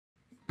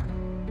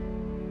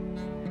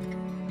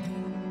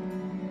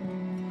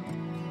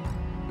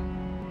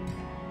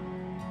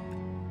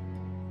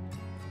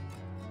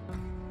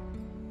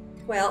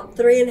Well,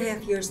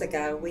 3.5 years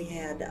ago, we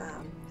had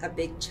a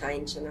big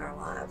change in our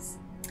lives.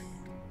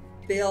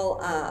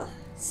 Bill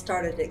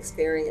started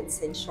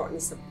experiencing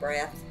shortness of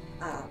breath,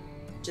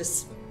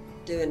 just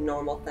doing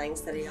normal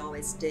things that he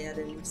always did.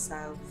 And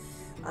so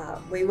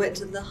we went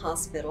to the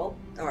hospital,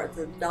 or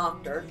the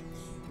doctor,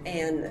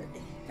 and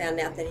found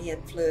out that he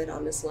had fluid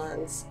on his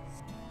lungs.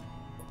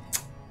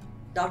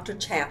 Dr.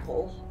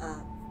 Chappell,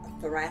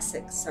 a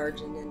thoracic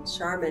surgeon in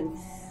Sherman,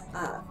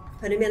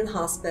 put him in the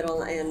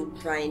hospital and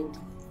drained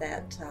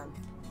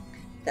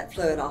that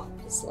fluid off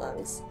of his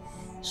lungs.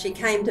 She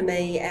came to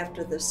me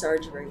after the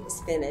surgery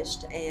was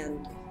finished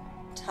and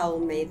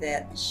told me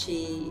that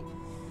she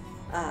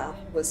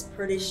was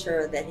pretty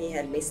sure that he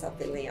had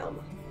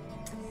mesothelioma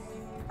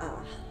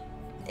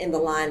in the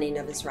lining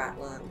of his right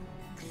lung.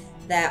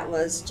 That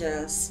was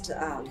just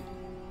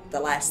the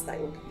last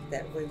thing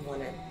that we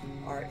wanted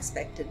or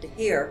expected to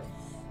hear.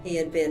 He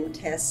had been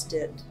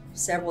tested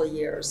several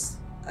years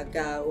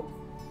ago,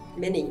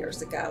 many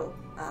years ago,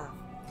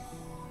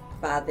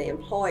 by the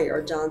employer,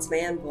 Johns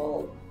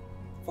Manville,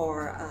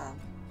 for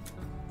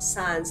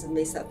signs of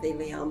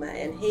mesothelioma,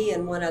 and he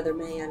and one other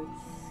man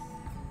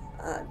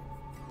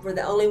were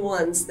the only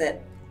ones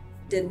that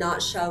did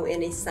not show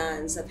any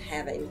signs of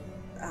having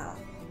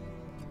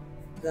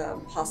the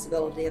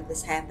possibility of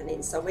this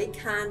happening. So we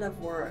kind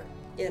of were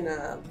in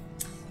a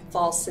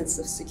false sense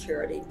of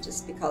security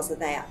just because of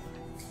that.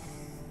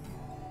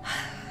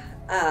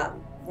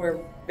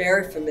 We're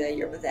very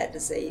familiar with that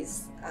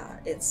disease.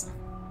 It's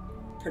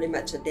pretty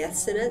much a death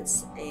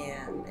sentence,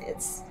 and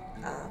it's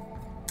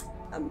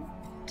a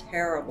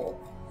terrible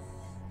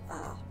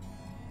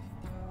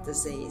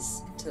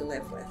disease to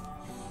live with.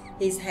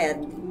 He's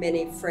had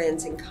many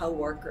friends and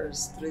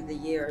co-workers through the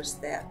years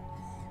that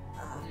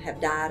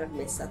have died of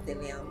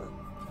mesothelioma,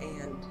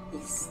 and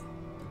he's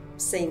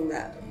seen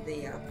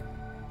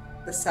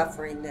the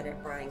suffering that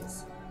it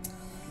brings.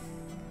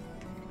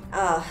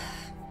 I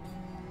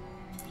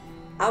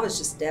was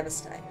just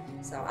devastated,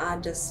 so I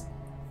just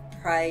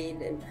prayed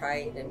and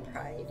prayed and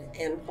prayed.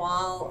 And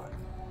while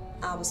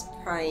I was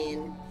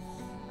praying,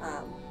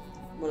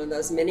 one of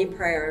those many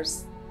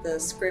prayers, the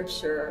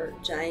scripture,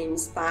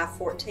 James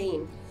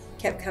 5:14,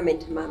 kept coming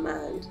to my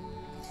mind.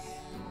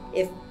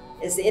 If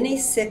is any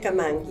sick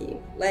among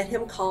you, let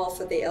him call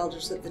for the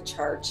elders of the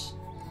church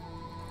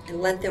and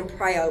let them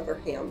pray over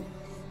him,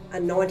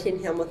 anointing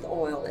him with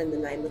oil in the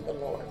name of the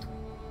Lord.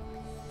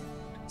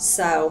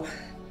 So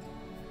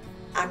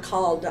I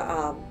called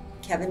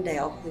Kevin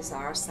Dale, who's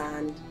our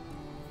assigned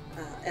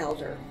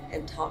elder,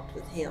 and talked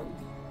with him.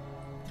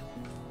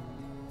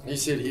 He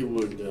said he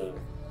would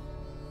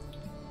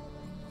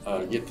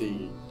get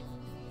the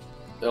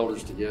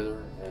elders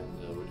together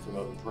and would come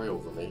up and pray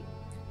over me.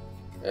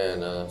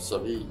 And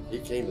so he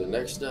came the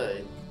next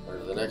day, or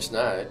the next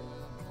night,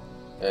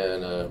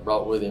 and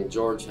brought with him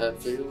George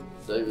Hatfield,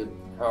 David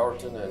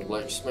Howerton, and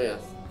Blake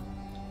Smith.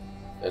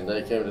 And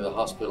they came to the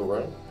hospital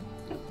room,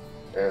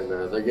 and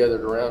they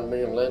gathered around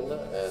me and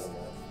Linda, and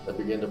they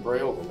began to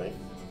pray over me,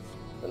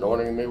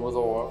 anointing me with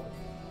oil.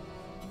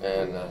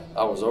 And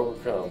I was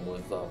overcome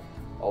with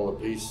all the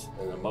peace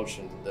and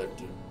emotion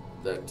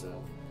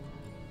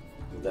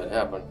that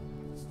happened.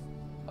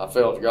 I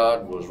felt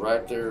God was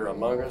right there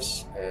among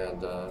us,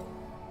 and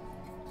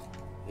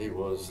He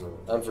was an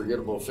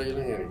unforgettable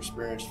feeling and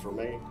experience for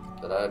me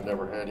that I had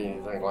never had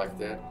anything like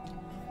that.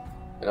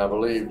 And I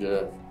believed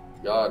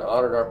God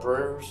honored our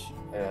prayers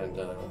and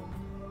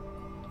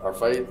our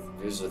faith,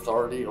 His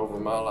authority over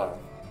my life.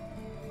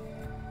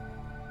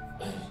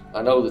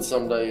 I know that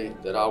someday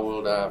that I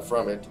will die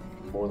from it,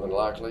 more than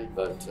likely,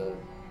 but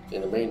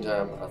in the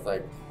meantime, I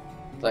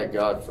thank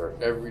God for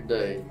every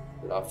day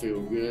that I feel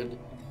good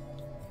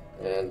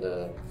and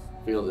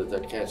feel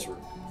that cancer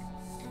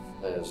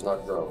has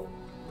not grown.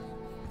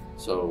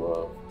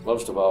 So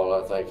most of all,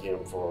 I thank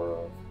Him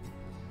for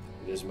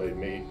it has made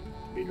me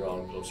be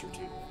drawn closer to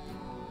Him.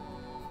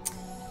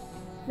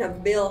 Now,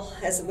 Bill,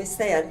 as we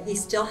said, he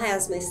still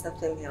has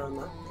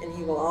mesothelioma, and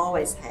he will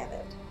always have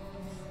it.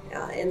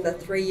 In the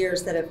 3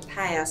 years that have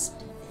passed,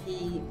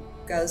 he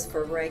goes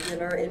for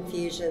regular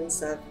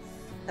infusions of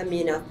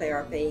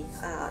immunotherapy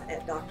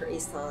at Dr.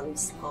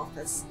 Eson's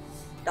office.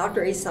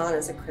 Dr. Eson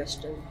is a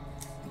Christian,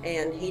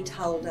 and he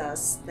told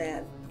us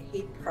that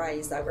he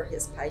prays over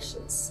his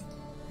patients.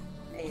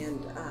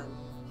 And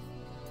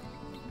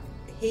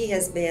he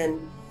has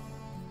been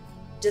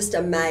just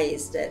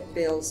amazed at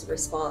Bill's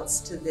response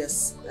to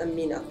this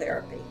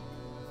immunotherapy.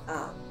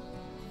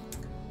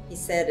 He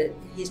said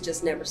he's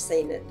just never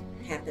seen it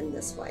happen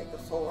this way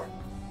before.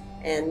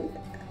 And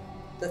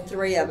the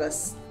three of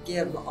us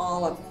give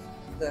all of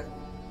the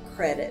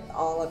credit,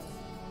 all of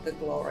the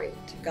glory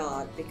to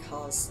God,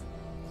 because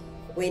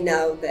we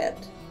know that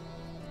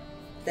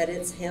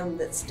it's Him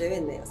that's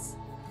doing this.